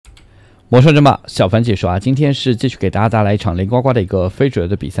魔兽争霸小凡解说啊，今天是继续给大家带来一场林呱呱的一个非主流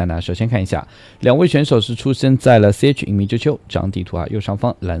的比赛呢。首先看一下，两位选手是出生在了 CH 隐秘之丘。这张地图啊，右上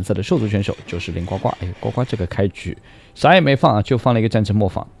方蓝色的兽族选手就是林呱呱。哎，呱呱这个开局啥也没放啊，就放了一个战争磨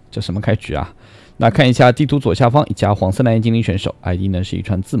坊，这什么开局啊？那看一下地图左下方一家黄色蓝眼精灵选手 ，ID 呢是一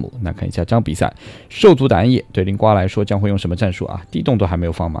串字母。那看一下这场比赛，兽族打暗夜对林呱来说将会用什么战术啊？地洞都还没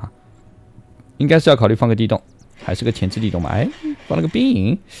有放吗？应该是要考虑放个地洞，还是个前置地洞嘛？哎，放了个兵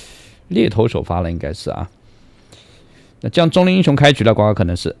营。猎头首发了，应该是啊。那这样中林英雄开局了，呱呱可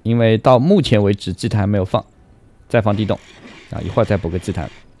能是因为到目前为止祭坛还没有放，再放地洞啊，一会儿再补个祭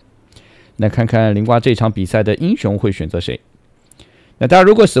坛。那看看林呱这场比赛的英雄会选择谁？那大家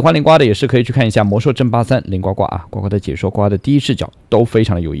如果喜欢林呱的，也是可以去看一下《魔兽争霸3》林呱呱啊，呱呱的解说、呱呱的第一视角都非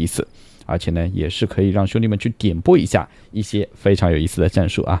常的有意思，而且呢，也是可以让兄弟们去点播一下一些非常有意思的战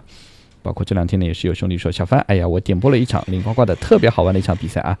术啊。包括这两天呢，也是有兄弟说小帆，哎呀，我点播了一场林呱呱的特别好玩的一场比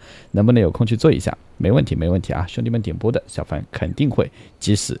赛啊，能不能有空去做一下？没问题，没问题啊！兄弟们点播的，小帆肯定会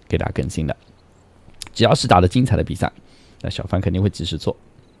及时给大家更新的。只要是打得精彩的比赛，那小帆肯定会及时做。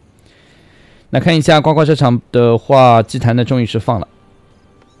那看一下呱呱这场的话，祭坛呢终于是放了，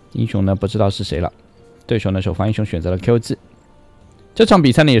英雄呢不知道是谁了，对手呢首发英雄选择了 QG。这场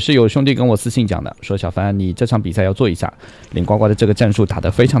比赛呢，也是有兄弟跟我私信讲的，说小帆，你这场比赛要做一下林呱呱的这个战术，打得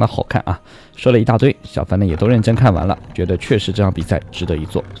非常的好看啊，说了一大堆，小帆呢也都认真看完了，觉得确实这场比赛值得一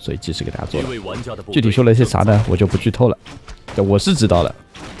做，所以及时给大家做了。具体说了些啥呢，我就不剧透了，我是知道了，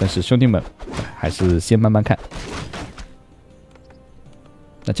但是兄弟们还是先慢慢看。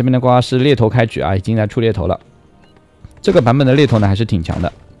那这边的呱呱是猎头开局啊，已经在出猎头了。这个版本的猎头呢还是挺强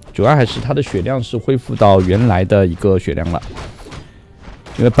的，主要还是它的血量是恢复到原来的一个血量了。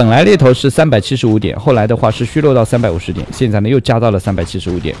因为本来猎头是375点，后来的话是虚弱到350点，现在呢又加到了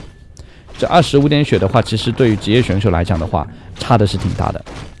375点。这25点血的话，其实对于职业选手来讲的话，差的是挺大的。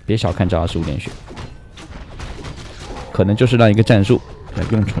别小看这25点血，可能就是让一个战术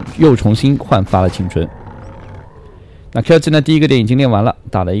又重新焕发了青春。那 QG 呢，第一个点已经练完了，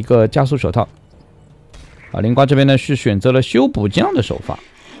打了一个加速手套。啊，林呱这边呢是选择了修补匠的手法，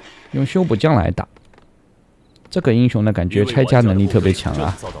用修补匠来打。这个英雄呢，感觉拆家能力特别强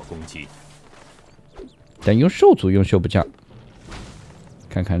啊。但用兽族用修补匠，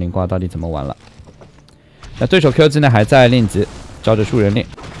看看林呱到底怎么玩了。那对手 QG 呢还在练级，照着树人练。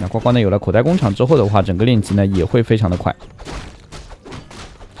那呱呱呢有了口袋工厂之后的话，整个练级呢也会非常的快。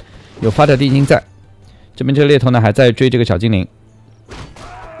有发条地精在，这边这个猎头呢还在追这个小精灵，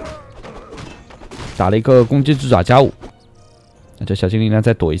打了一个攻击之爪加5。那这小精灵呢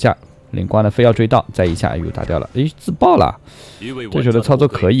再躲一下。林呱呢非要追到，再一下又打掉了，诶，自爆了。对手的操作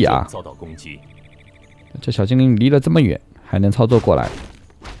可以啊，这小精灵离了这么远，还能操作过来。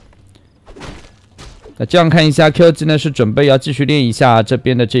那这样看一下 QG 呢是准备要继续练一下这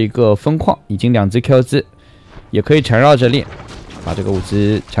边的这个分矿，已经2只 QG， 也可以缠绕着练，把这个5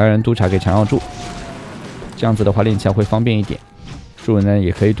只强人督察给缠绕住，这样子的话练起来会方便一点。树人呢也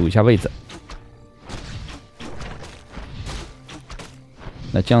可以堵一下位子。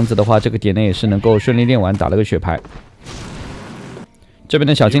那这样子的话，这个点呢也是能够顺利练完，打了个血牌。这边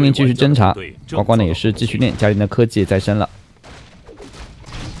的小精灵继续侦查，呱呱呢也是继续练，家里的科技也再生了。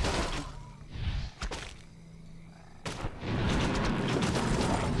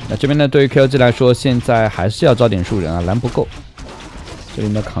那这边呢，对于 QG 来说，现在还是要招点树人啊，蓝不够。这里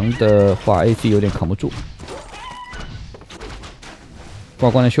呢扛的话 ，AC 有点扛不住。呱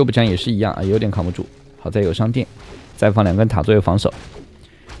呱的修补匠也是一样啊，有点扛不住。好在有上电，再放2根塔作为防守。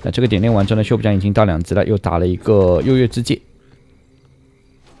那这个点练完之后呢，修补匠已经到2级了，又打了一个优越之戒。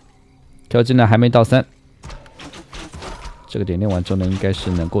QG 呢还没到3，这个点练完之后呢，应该是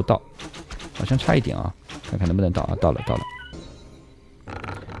能够到，好像差一点啊，看看能不能到啊，到了。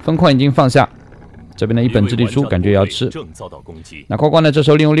分矿已经放下，这边的1本智力书感觉也要吃。那呱呱呢，这时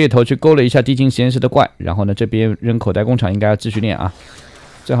候利用猎头去勾了一下地精实验室的怪，然后呢这边扔口袋工厂应该要继续练啊，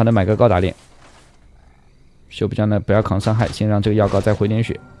最好能买个高打练。修补匠呢不要扛伤害，先让这个药膏再回点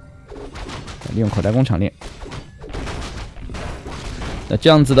血，利用口袋工厂练。那这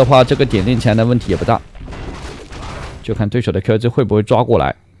样子的话，这个点练起来的问题也不大，就看对手的 QG 会不会抓过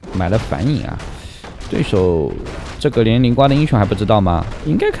来，买了反影啊。对手这个连林呱的英雄还不知道吗？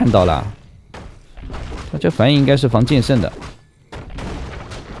应该看到了，他这反影应该是防剑圣的。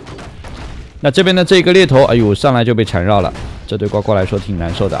那这边的这个猎头，哎呦，上来就被缠绕了。这对呱呱来说挺难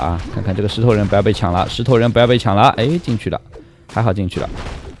受的啊！看看这个石头人不要被抢了，哎，进去了，还好进去了，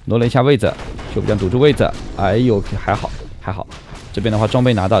挪了一下位子，修补匠堵住位子，哎呦，还好。这边的话装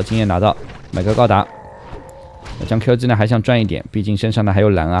备拿到，经验拿到，买个高达。那将 QG 呢还想赚一点，毕竟身上呢还有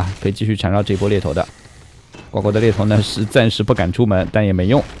蓝啊，可以继续缠绕这一波猎头的。呱呱的猎头呢是暂时不敢出门，但也没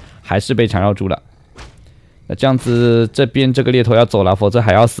用，还是被缠绕住了。那这样子，这边这个猎头要走了，否则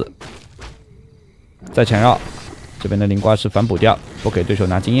还要死。再缠绕，这边的灵瓜是反补掉，不给对手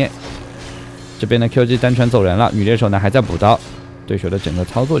拿经验。这边的 QG 单传走人了，女猎手呢还在补刀，对手的整个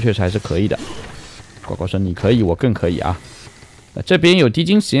操作确实还是可以的。呱呱说你可以，我更可以啊。那这边有低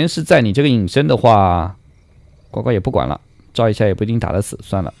金实验室在，你这个隐身的话，呱呱也不管了，照一下也不一定打得死，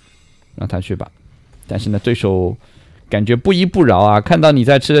算了，让他去吧。但是呢，对手感觉不依不饶啊，看到你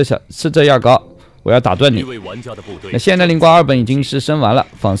在吃着药膏，我要打断你。那现在的灵瓜2本已经是升完了，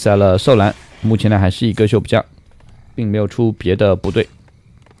放下了兽蓝，目前呢还是一个修补匠，并没有出别的部队，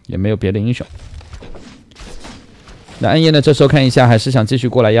也没有别的英雄。那暗夜呢，这时候看一下，还是想继续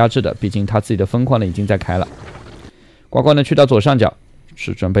过来压制的，毕竟他自己的分矿呢已经在开了。呱呱呢去到左上角，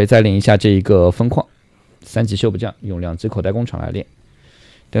是准备再练一下这一个分矿，3级修补匠用2只口袋工厂来练。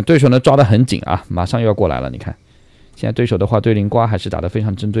但对手呢抓得很紧啊，马上又要过来了。你看，现在对手的话对灵瓜还是打得非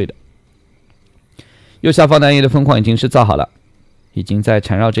常针对的。右下方的暗夜的分矿已经是造好了，已经在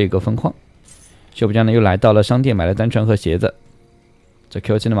缠绕这个分矿。修补匠呢又来到了商店买了单传和鞋子，这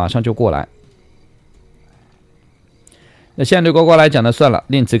QG 呢马上就过来。那现在对呱呱来讲呢，算了，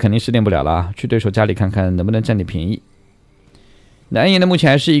练级肯定是练不了了啊，去对手家里看看能不能占点便宜。那暗夜呢目前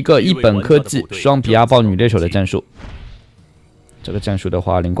还是一个1本科技双皮阿豹女猎手的战术。这个战术的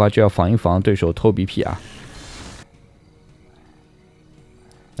话，灵瓜就要防一防对手偷 BP 啊。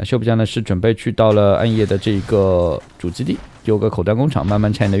那修补匠呢是准备去到了暗夜的这个主基地，丢个口袋工厂，慢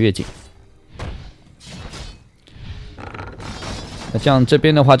慢拆你的越境。那这样这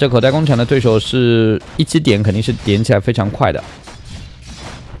边的话，这口袋工厂的对手是一起点，肯定是点起来非常快的。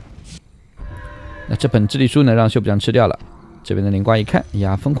那这本智力书呢，让修补匠吃掉了。这边的灵瓜一看，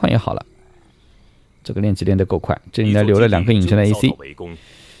呀，分矿也好了。这个练级练得够快，这里呢留了2个隐身的 AC。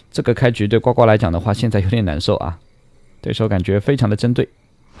这个开局对呱呱来讲的话，现在有点难受啊，对手感觉非常的针对。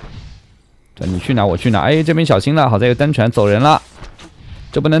对，你去哪我去哪，哎，这边小心了，好在有单传走人了，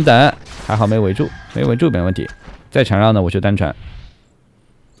这不能等，还好没围住，没围住没问题。再缠绕呢，我就单传。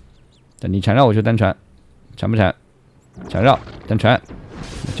等你缠绕我就单传，缠不缠？缠绕单传，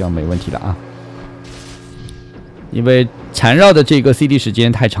这样没问题了啊。因为缠绕的这个 CD 时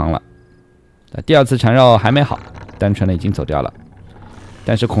间太长了，第2次缠绕还没好，单传呢已经走掉了。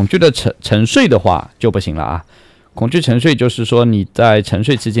但是恐惧的沉睡的话就不行了啊。恐惧沉睡就是说你在沉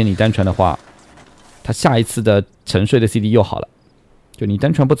睡期间你单传的话，它下一次的沉睡的 CD 又好了，就你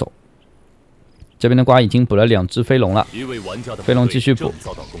单传不走。这边的瓜已经补了2只飞龙了，飞龙继续补。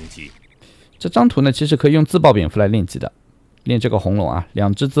这张图呢，其实可以用自爆蝙蝠来练级的，练这个红龙啊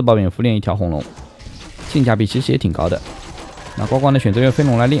，2只自爆蝙蝠练1条红龙，性价比其实也挺高的。那呱呱呢选择用飞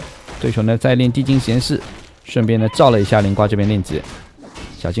龙来练，对手呢在练地精实验室，顺便呢照了一下灵瓜这边练级。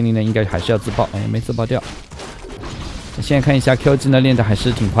小精灵呢应该还是要自爆，哎，没自爆掉。那现在看一下 QG 呢练的还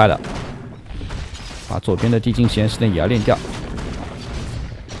是挺快的，把左边的地精实验室呢也要练掉。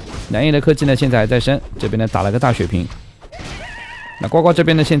南野的科技呢现在还在升，这边呢打了个大血瓶。那呱呱这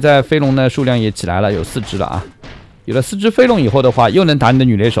边呢，现在飞龙呢数量也起来了，有4只了啊。有了4只飞龙以后的话，又能打你的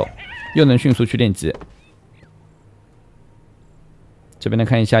女猎手，又能迅速去练级。这边呢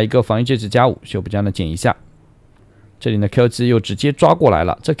看一下一个防御戒指+5，修补匠呢减一下。这里呢 QG 又直接抓过来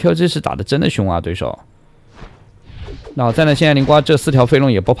了，这 QG 是打的真的凶啊，对手。那好在呢，现在灵瓜这4条飞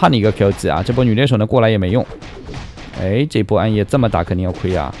龙也不怕你一个 QG 啊，这波女猎手呢过来也没用。哎，这波暗夜这么打肯定要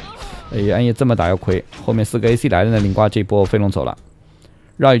亏啊！哎，暗夜这么打要亏，后面4个 AC 来的呢，灵瓜这波飞龙走了。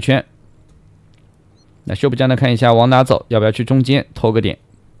绕一圈，那修补匠呢？看一下往哪走，要不要去中间偷个点？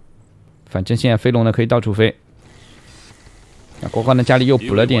反正现在飞龙呢可以到处飞。那呱呱呢家里又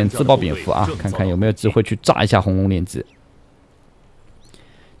补了点自爆蝙蝠啊，看看有没有机会去炸一下红龙练级。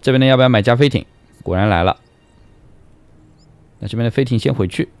这边呢要不要买加飞艇？果然来了。那这边的飞艇先回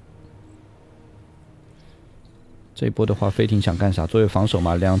去。这一波的话，飞艇想干啥？作为防守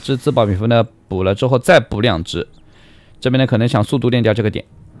嘛，2只自爆蝙蝠呢补了之后再补2只。这边呢可能想速度练掉这个点，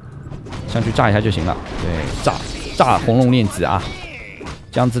上去炸一下就行了。对，炸红龙练级啊！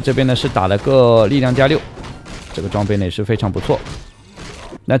这样子这边呢是打了个力量+6，这个装备呢也是非常不错。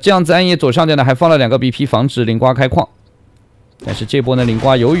那这样子暗夜左上角呢还放了2个 BP， 防止灵瓜开矿。但是这波呢灵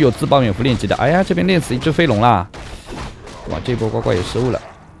瓜由于有自爆蝙蝠练级的，哎呀这边练死1只飞龙啦！哇，这波呱呱也失误了。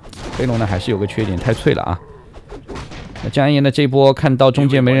飞龙呢还是有个缺点，太脆了啊。那江安岩的这一波看到中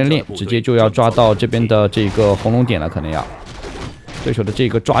间没人练，直接就要抓到这边的这个红龙点了，可能要对手的这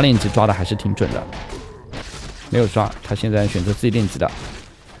个抓练级抓的还是挺准的，没有抓，他现在选择自己练级的。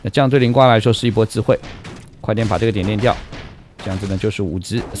那这样对灵瓜来说是一波机会，快点把这个点练掉，这样子呢就是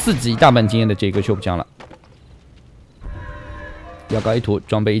4级大半经验的这个修补匠了。药膏一涂，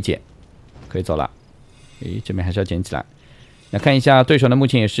装备一捡，可以走了。诶，这边还是要捡起来。那看一下对手呢，目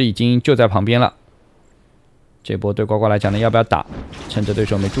前也是已经就在旁边了。这波对呱呱来讲呢，要不要打？趁着对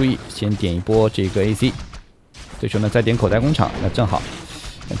手没注意，先点一波这个 AC。对手呢再点口袋工厂，那正好。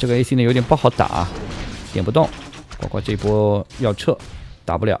那这个 AC 呢有点不好打，点不动。呱呱这波要撤，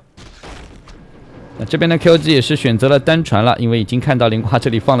打不了。那这边的 QG 也是选择了单传了，因为已经看到林瓜这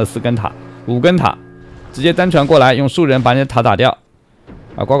里放了4根塔、5根塔，直接单传过来，用树人把你的塔打掉。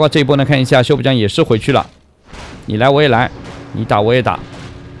啊，呱呱这一波呢，看一下修补匠也是回去了，你来我也来，你打我也打。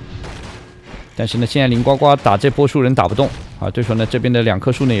但是呢，现在林呱呱打这波树人打不动啊，对手呢这边的2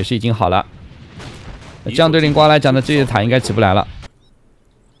棵树呢也是已经好了。这样对林瓜来讲呢，这些塔应该起不来了。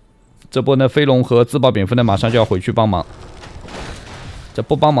这波呢，飞龙和自爆蝙蝠呢马上就要回去帮忙。这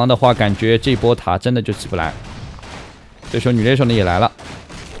不帮忙的话，感觉这波塔真的就起不来。对手女猎手呢也来了，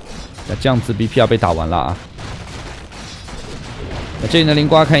那这样子 BP 要被打完了啊。那这里呢，林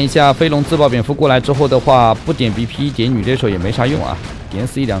瓜看一下飞龙自爆蝙蝠过来之后的话，不点 BP 点女猎手也没啥用啊，点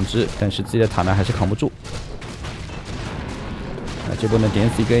死1、2只，但是自己的塔呢还是扛不住。那这波呢点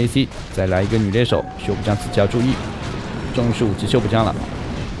死一个 AC， 再来一个女猎手，修补匠自己要注意，终于是5级修补匠了。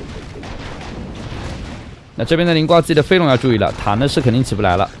那这边的林瓜自己的飞龙要注意了，塔呢是肯定起不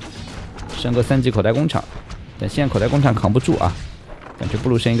来了，升个3级口袋工厂，但现在口袋工厂扛不住啊，感觉不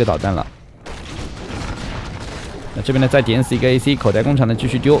如升一个导弹了。那这边呢再点死一个 AC， 口袋工厂呢继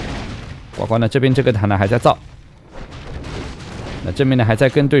续丢，呱呱呢这边这个塔呢还在造，那这边呢还在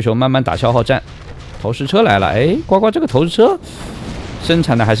跟对手慢慢打消耗战，投石车来了，哎，呱呱这个投石车生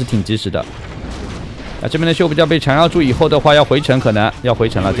产的还是挺及时的。那这边的修补匠被缠绕住以后的话，要回城，可能要回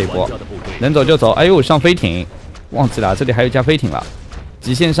城了。这波能走就走。哎呦，上飞艇，忘记了，这里还有一架飞艇了，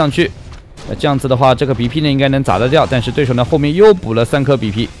极限上去。那这样子的话，这个 BP 呢应该能砸得掉，但是对手呢后面又补了3颗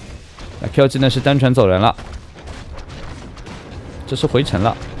BP。那 QG 呢是单传走人了，这是回城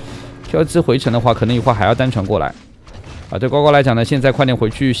了。QG 回城的话，可能一会儿还要单传过来。啊，对呱呱来讲呢，现在快点回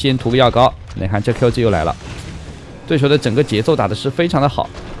去，先涂个药膏。你看这 QG 又来了，对手的整个节奏打的是非常的好。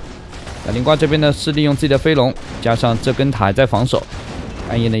那林瓜这边呢是利用自己的飞龙，加上这根塔还在防守，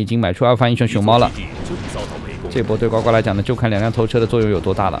暗夜呢已经买出阿尔法英雄熊猫了。这波对呱呱来讲呢，就看2辆头车的作用有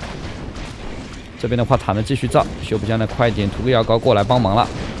多大了。这边的话塔呢继续造，修补匠呢快点涂个药膏过来帮忙了。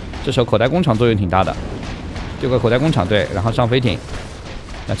这时候口袋工厂作用挺大的，丢个口袋工厂对，然后上飞艇。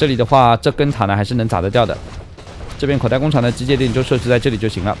那这里的话，这根塔呢还是能砸得掉的。这边口袋工厂的集结点就设置在这里就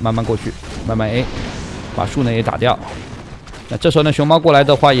行了，慢慢过去，慢慢 A， 把树呢也打掉。那这时候呢，熊猫过来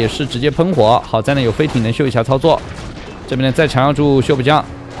的话也是直接喷火，好在呢有飞艇能秀一下操作。这边呢再缠绕住修补匠，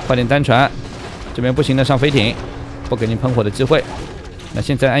快点单传。这边不行的上飞艇，不给你喷火的机会。那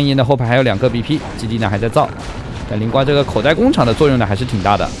现在暗夜呢后排还有2个 BP， 基地呢还在造。但林瓜这个口袋工厂的作用呢还是挺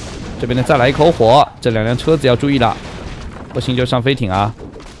大的。这边呢再来一口火，这2辆车子要注意了，不行就上飞艇啊。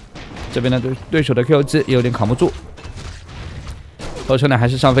这边呢对手的 QG 也有点扛不住。头车呢还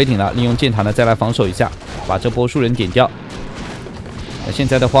是上飞艇了，利用箭塔呢再来防守一下，把这波树人点掉。那现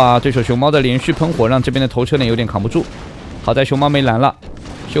在的话，对手熊猫的连续喷火让这边的头车呢有点扛不住，好在熊猫没拦了。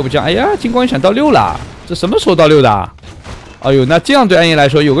修补匠，哎呀，金光一闪到6了，这什么时候到6的？哎呦，那这样对暗夜来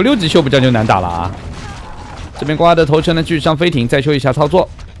说，有个6级修补匠就难打了啊。这边呱呱的头车呢继续上飞艇，再修一下操作。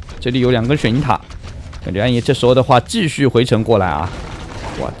这里有2根水泥塔，感觉暗夜这时候的话继续回城过来啊。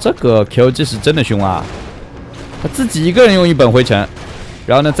哇，这个 QG 是真的凶啊！他自己一个人用1本回城，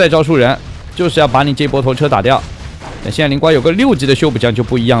然后呢再招树人，就是要把你这波头车打掉。那现在林瓜有个6级的修补匠就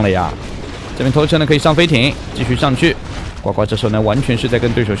不一样了呀，这边头车呢可以上飞艇，继续上去。呱呱这时候呢完全是在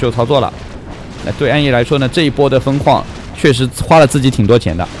跟对手秀操作了。那对暗夜来说呢，这一波的分矿确实花了自己挺多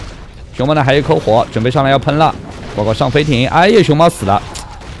钱的。熊猫呢还有一口火，准备上来要喷了。呱呱上飞艇，哎呀，熊猫死了。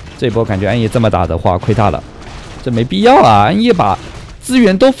这一波感觉暗夜这么打的话亏大了，这没必要啊！暗夜把资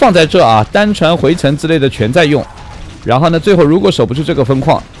源都放在这啊，单传回城之类的全在用，然后呢最后如果守不住这个分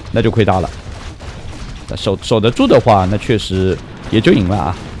矿，那就亏大了。守得住的话，那确实也就赢了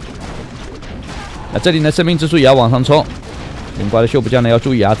啊。那这里呢，生命之树也要往上冲。林瓜的修补匠呢要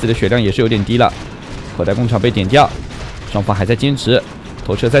注意啊，自己的血量也是有点低了。口袋工厂被点掉，双方还在坚持。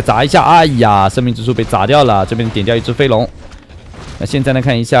头车再砸一下，哎呀，生命之树被砸掉了。这边点掉一只飞龙。那现在呢，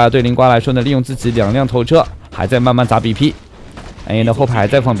看一下对林瓜来说呢，利用自己2辆头车还在慢慢砸 BP。暗夜的后排还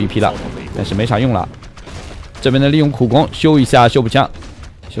在放 BP 了，但是没啥用了。这边呢，利用苦工修一下修补匠。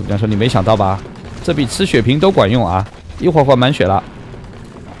修补匠说：“你没想到吧？这比吃血瓶都管用啊！一会儿满血了。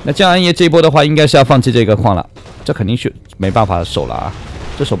那这样暗夜这一波的话，应该是要放弃这个矿了，这肯定是没办法守了啊，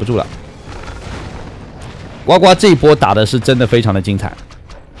这守不住了。呱呱这一波打的是真的非常的精彩，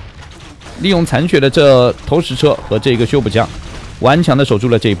利用残血的这投石车和这个修补匠，顽强的守住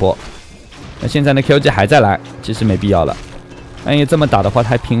了这一波。那现在呢 ，QG 还在来，其实没必要了。暗夜这么打的话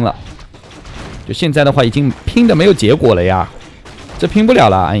太拼了，就现在的话已经拼的没有结果了呀。这拼不了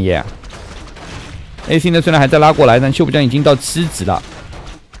了，暗夜。AC 呢虽然还在拉过来，但修补匠已经到7级了。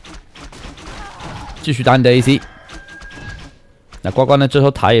继续打你的 AC。那呱呱呢，这时候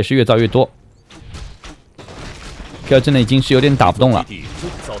塔也是越造越多。Q 真的已经是有点打不动了。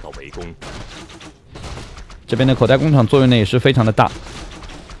这边的口袋工厂作用呢也是非常的大。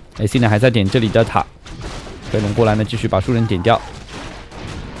AC 呢还在点这里的塔，飞龙过来呢继续把树人点掉。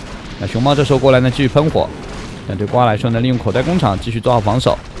那熊猫这时候过来呢继续喷火，但对瓜来说呢，利用口袋工厂继续做好防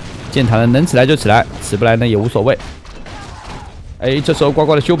守。箭塔呢能起来就起来，起不来呢也无所谓。哎，这时候呱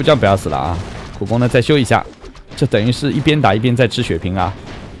呱的修补匠不要死了啊！苦工呢再修一下，这等于是一边打一边在吃血瓶啊，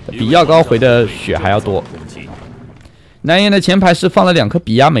比药膏回的血还要多。南岩的前排是放了2颗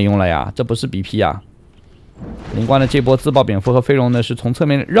比亚没用了呀，这不是 BP 呀。灵光的这波自爆蝙蝠和飞龙呢是从侧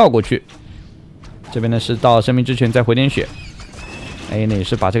面绕过去，这边呢是到生命之泉再回点血。A 呢也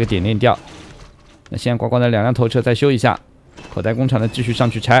是把这个点练掉。那现在呱呱的2辆头车再修一下，口袋工厂呢继续上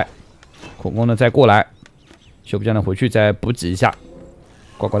去拆，苦工呢再过来，修补匠呢回去再补给一下。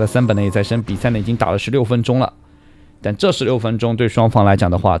呱呱的3本呢也在升，比赛呢已经打了16分钟了，但这16分钟对双方来讲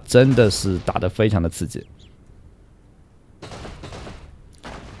的话，真的是打得非常的刺激。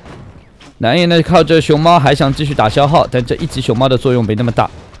南野呢靠着熊猫还想继续打消耗，但这一级熊猫的作用没那么大。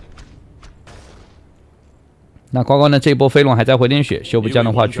那呱呱呢这一波飞龙还在回点血，修补匠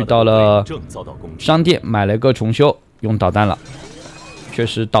的话去到了商店买了个重修，用导弹了。确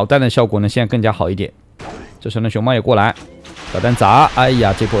实导弹的效果呢现在更加好一点。这时候呢熊猫也过来，导弹砸，哎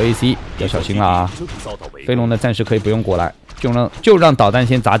呀这波 AC 要小心了啊！飞龙呢暂时可以不用过来，就让导弹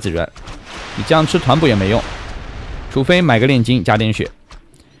先砸几人，你这样吃团补也没用，除非买个炼金加点血。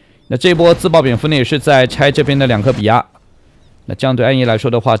那这波自爆蝙蝠呢也是在拆这边的2颗比亚，那这样对暗夜来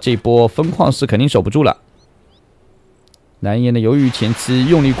说的话，这波分矿是肯定守不住了。南野呢由于前期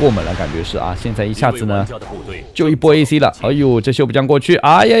用力过猛了，感觉是啊，现在一下子呢就一波 AC 了，哎呦这修补匠过去，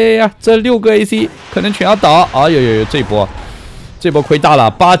哎呀呀呀，这6个 AC 可能全要倒，哎呦呦呦，这波亏大了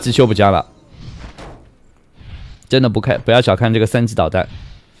，8级修补匠了，真的不要小看这个3级导弹。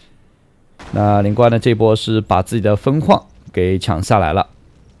那灵瓜呢这波是把自己的分矿给抢下来了。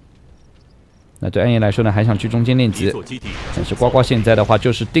那对暗夜来说呢，还想去中间练级，但是呱呱现在的话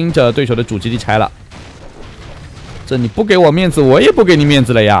就是盯着对手的主基地拆了。这你不给我面子，我也不给你面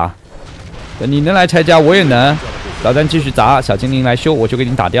子了呀。你能来拆家，我也能。导弹继续砸，小精灵来修，我就给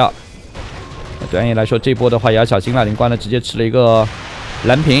你打掉。那对暗夜来说，这波的话也要小心了。灵光呢直接吃了一个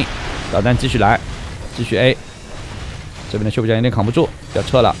蓝屏，导弹继续来，继续 A。这边的修补匠有点扛不住，要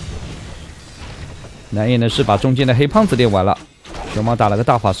撤了。南野呢是把中间的黑胖子练完了。熊猫打了个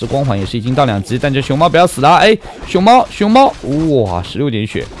大法师光环，也是已经到2级，但这熊猫不要死了！哎，熊猫，哇，16点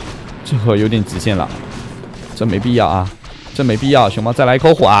血，这个有点极限了，这没必要啊，这没必要。熊猫再来一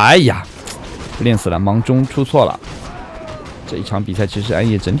口火，哎呀，练死了，盲中出错了。这一场比赛其实暗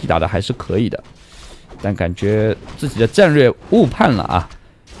夜整体打的还是可以的，但感觉自己的战略误判了啊。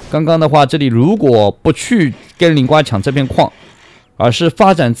刚刚的话，这里如果不去跟灵瓜抢这片矿，而是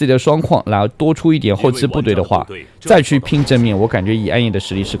发展自己的双矿，然后多出一点后期部队的话，再去拼正面，我感觉以暗夜的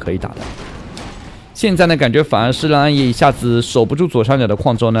实力是可以打的。现在呢，感觉反而是让暗夜一下子守不住左上角的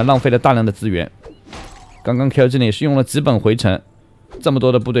矿之后呢，浪费了大量的资源。刚刚 Q 这里也是用了几本回城，这么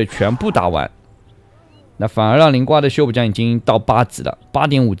多的部队全部打完，那反而让灵瓜的修补匠已经到8级了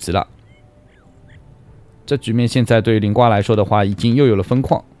，8.5级了。这局面现在对于灵瓜来说的话，已经又有了分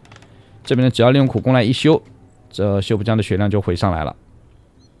矿。这边呢，只要利用苦工来一修，这修补匠的血量就回上来了。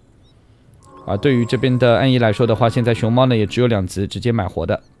而对于这边的暗夜来说的话，现在熊猫呢也只有2级，直接买活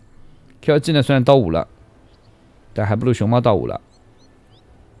的。QG 呢虽然到5了，但还不如熊猫到5了。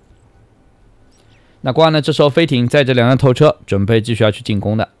那瓜呢这时候飞艇载着2辆头车，准备继续要去进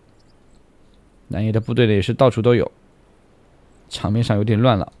攻的。南野的部队呢也是到处都有，场面上有点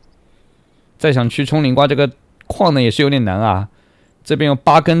乱了。再想去冲灵瓜这个矿呢也是有点难啊，这边有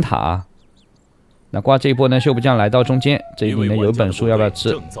8根塔。那瓜这一波呢，修补匠来到中间，这里呢有一本书，要不要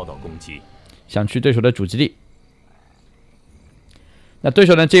吃？想去对手的主基地。那对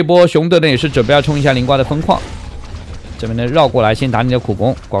手呢这一波熊德呢也是准备要冲一下灵瓜的分矿，这边呢绕过来先打你的苦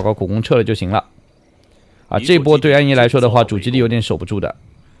工，呱呱苦工撤了就行了。啊，这一波对暗夜来说的话，主基地有点守不住的。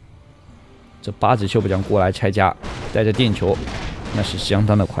这8级修补匠过来拆家，带着电球，那是相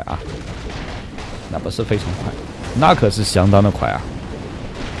当的快啊，那不是非常快，那可是相当的快啊。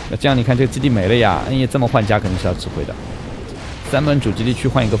那这样你看这个基地没了呀，暗夜这么换家肯定是要吃亏的。3本主基地去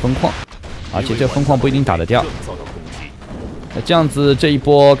换一个分矿，而且这个分矿不一定打得掉。那这样子这一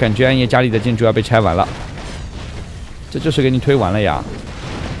波感觉暗夜家里的建筑要被拆完了，这就是给你推完了呀。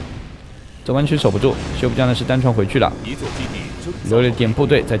这完全守不住，修补匠呢是单传回去了，留了点部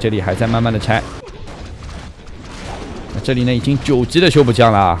队在这里还在慢慢的拆。那这里呢已经9级的修补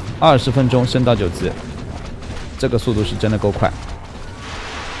匠了啊，20分钟升到9级，这个速度是真的够快。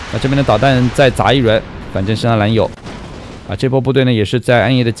那这边的导弹再砸一轮，反正身上蓝有。啊，这波部队呢也是在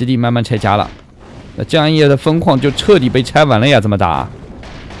暗夜的基地慢慢拆家了。那这样暗夜的分矿就彻底被拆完了呀，怎么打？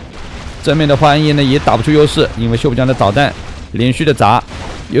正面的话，暗夜呢也打不出优势，因为修补匠的导弹连续的砸，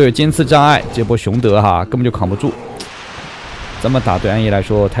又有尖刺障碍，这波熊德哈根本就扛不住。这么打对暗夜来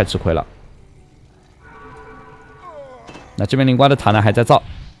说太吃亏了。那这边灵瓜的塔呢还在造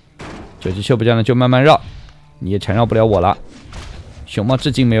，9级修补匠呢就慢慢绕，你也缠绕不了我了。熊猫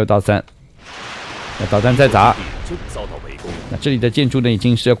至今没有到3，那导弹再砸，那这里的建筑呢已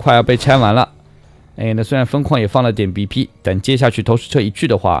经是快要被拆完了。哎，那虽然分矿也放了点 BP， 但接下去投石车一去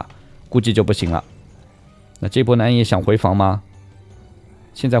的话，估计就不行了。那这波呢暗夜想回防吗？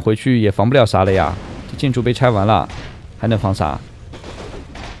现在回去也防不了啥了呀，这建筑被拆完了，还能防啥？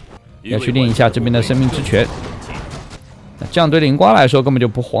要去练一下这边的生命之泉。那这样对灵瓜来说根本就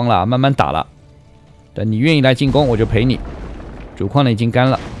不慌了，慢慢打了。但你愿意来进攻，我就陪你。主矿呢已经干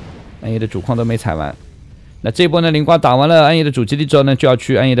了，暗夜的主矿都没采完。那这波呢，灵瓜打完了暗夜的主基地之后呢，就要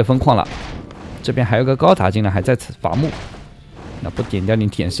去暗夜的分矿了。这边还有个高塔进来，还在伐木。那不点掉你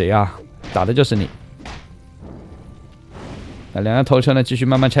点谁啊？打的就是你。那2辆头车呢，继续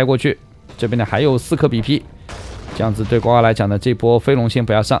慢慢拆过去。这边呢还有4颗 BP， 这样子对呱呱来讲呢，这波飞龙先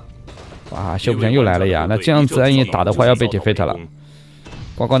不要上。哇，修补匠又来了呀！那这样子暗夜打的话要被 defeat 了。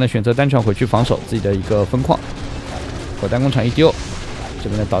呱呱呢选择单传回去防守自己的一个分矿。火弹工厂一丢，这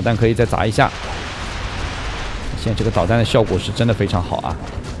边的导弹可以再砸一下。现在这个导弹的效果是真的非常好啊！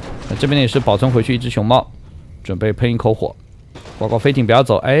那这边呢也是保存回去一只熊猫，准备喷一口火。呱呱飞艇不要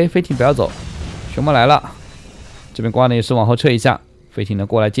走，哎，飞艇不要走，熊猫来了。这边呱呢也是往后撤一下，飞艇呢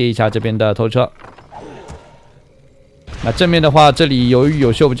过来接一下这边的头车。那正面的话，这里由于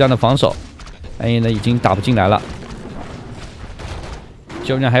有修补匠的防守，暗夜呢已经打不进来了。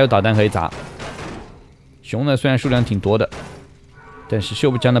修补匠还有导弹可以砸。熊呢虽然数量挺多的，但是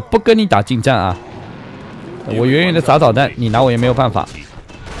修补匠呢不跟你打近战啊！我远远的砸导弹，你拿我也没有办法。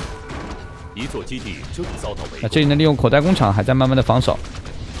一座基地正遭到围攻。那这里呢利用口袋工厂还在慢慢的防守，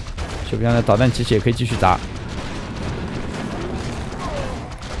修补匠的导弹机器也可以继续砸。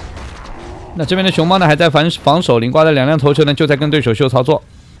那这边的熊猫呢还在防守，灵瓜的2辆头车呢就在跟对手秀操作。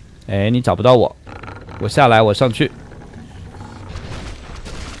哎，你找不到我，我下来，我上去。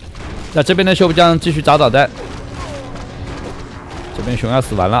那这边的修补匠继续砸导弹，这边熊要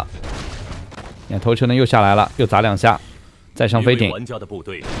死完了。你看头车呢又下来了，又砸2下，再上飞艇。玩家的部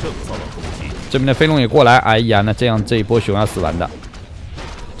队正遭到攻击。这边的飞龙也过来，哎呀，那这样这一波熊要死完的。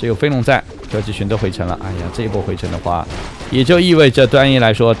这有飞龙在，标记选择回城了。哎呀，这一波回城的话，也就意味着对暗夜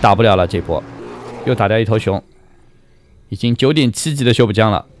来说打不了了。这波又打掉一头熊，已经9.7级的修补匠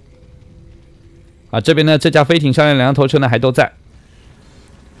了。啊，这边呢这架飞艇上面2辆头车呢还都在。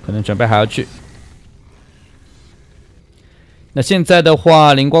可能准备还要去。那现在的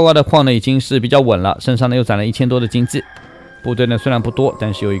话，灵呱呱的矿呢已经是比较稳了，身上呢又攒了1000多的经济。部队呢虽然不多，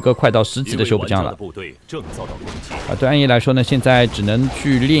但是有一个快到10级的修补匠了。啊，对暗夜来说呢，现在只能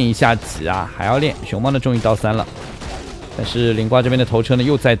去练一下级啊，还要练。熊猫呢终于到3了，但是灵呱这边的头车呢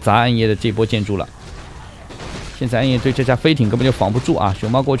又在砸暗夜的这波建筑了。现在暗夜对这架飞艇根本就防不住啊！熊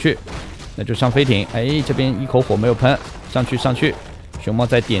猫过去，那就上飞艇。哎，这边一口火没有喷，上去上去。熊猫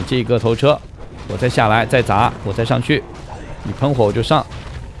再点这个头车，我再下来再砸，我再上去。你喷火我就上，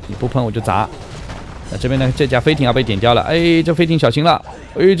你不喷我就砸。那这边呢，这架飞艇要被点掉了。哎，这飞艇小心了！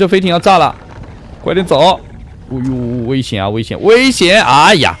哎，这飞艇要炸了，快点走！哦呦，危险啊，危险，危险！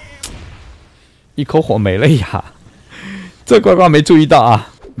哎呀，一口火没了呀！这呱呱没注意到啊，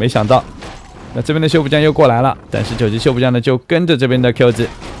没想到。那这边的修补匠又过来了，但是9级修补匠呢就跟着这边的 Q 级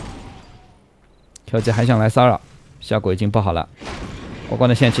还想来骚扰，效果已经不好了。呱呱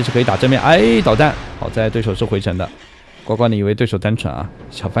呢现在其实可以打正面，哎，导弹，好在对手是回城的。呱呱呢以为对手单传啊，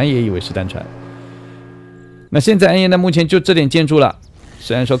小凡也以为是单传。那现在暗夜呢目前就这点建筑了，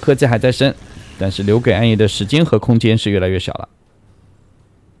虽然说科技还在升，但是留给暗夜的时间和空间是越来越小了。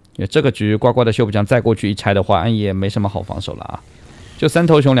因为这个局呱呱的修补匠再过去一拆的话，暗夜没什么好防守了啊，就3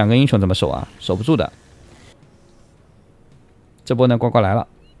头熊2个英雄怎么守啊？守不住的。这波呢呱呱来了。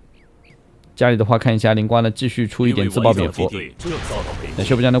家里的话看一下灵瓜呢继续出一点自爆蝙蝠，那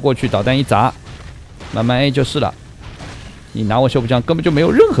修补匠呢过去导弹一砸，慢慢 A 就是了。你拿我修补匠根本就没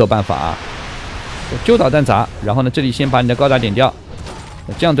有任何办法啊！我就导弹砸，然后呢这里先把你的高达点掉，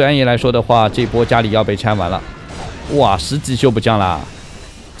这样对暗夜来说的话，这波家里要被拆完了。哇，10级修补匠啦！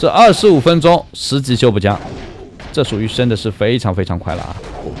这25分钟10级修补匠，这属于升的是非常非常快了啊！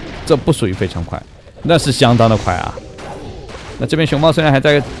这不属于非常快，那是相当的快啊！那这边熊猫虽然还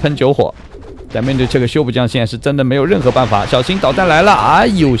在喷9火，但面对这个修补匠，现在是真的没有任何办法。小心导弹来了！哎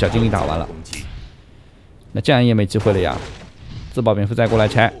呦，小精灵打完了，那这样也没机会了呀。自爆蝙蝠再过来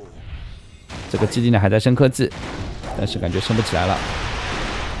拆，这个基地呢还在升科技，但是感觉升不起来了。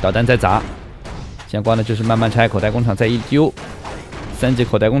导弹在砸，相关的就是慢慢拆，口袋工厂再一丢，3级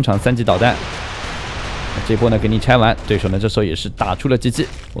口袋工厂，3级导弹。这波呢给你拆完，对手呢这时候也是打出了机器，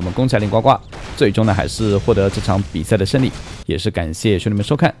我们攻下林呱呱，最终呢还是获得这场比赛的胜利，也是感谢兄弟们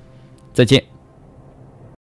收看，再见。